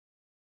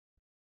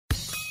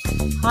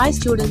Hi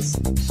students,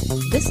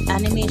 this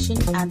animation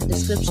and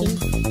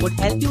description would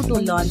help you to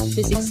learn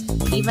physics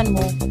even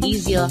more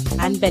easier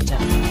and better.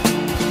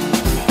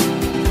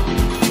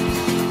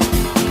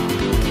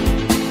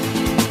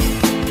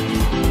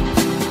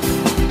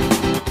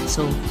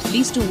 So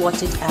please do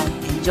watch it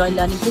and enjoy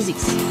learning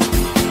physics.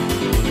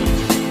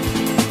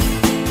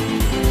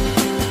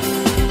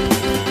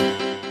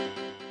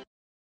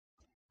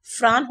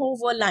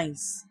 Fraunhofer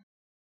lines.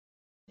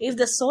 If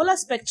the solar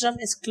spectrum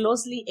is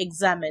closely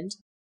examined,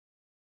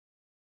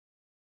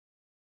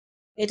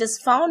 it is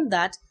found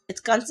that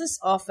it consists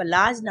of a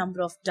large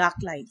number of dark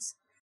lines.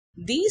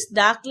 These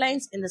dark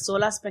lines in the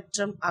solar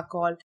spectrum are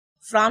called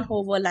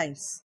Fraunhofer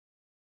lines.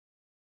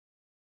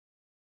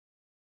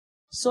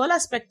 Solar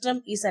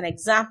spectrum is an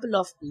example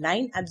of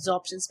line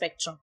absorption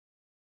spectrum.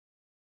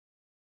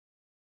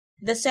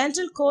 The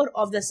central core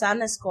of the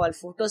Sun is called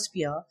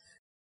photosphere,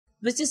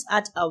 which is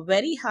at a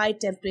very high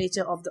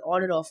temperature of the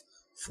order of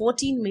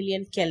 14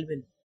 million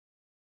Kelvin.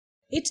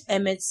 It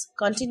emits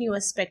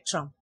continuous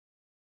spectrum.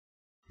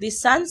 The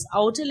Sun's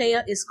outer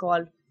layer is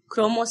called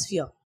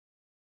chromosphere.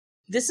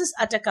 This is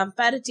at a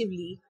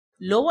comparatively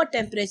lower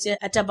temperature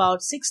at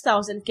about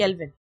 6000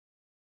 Kelvin.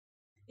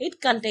 It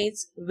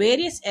contains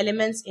various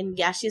elements in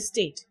gaseous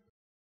state.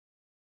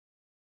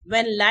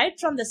 When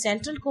light from the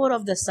central core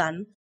of the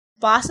Sun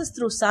passes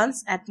through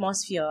Sun's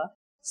atmosphere,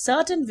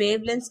 certain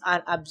wavelengths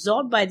are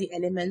absorbed by the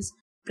elements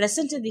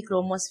present in the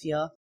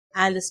chromosphere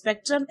and the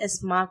spectrum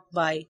is marked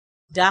by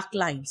dark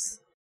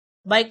lines.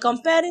 By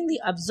comparing the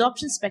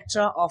absorption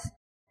spectra of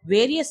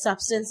various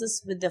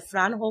substances with the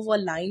Fraunhofer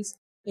lines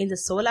in the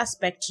solar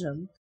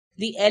spectrum,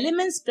 the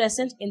elements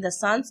present in the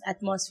Sun's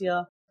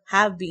atmosphere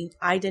have been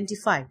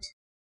identified.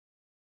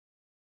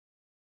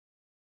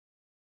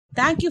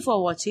 Thank you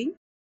for watching.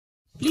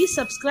 Please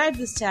subscribe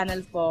this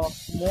channel for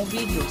more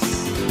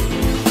videos.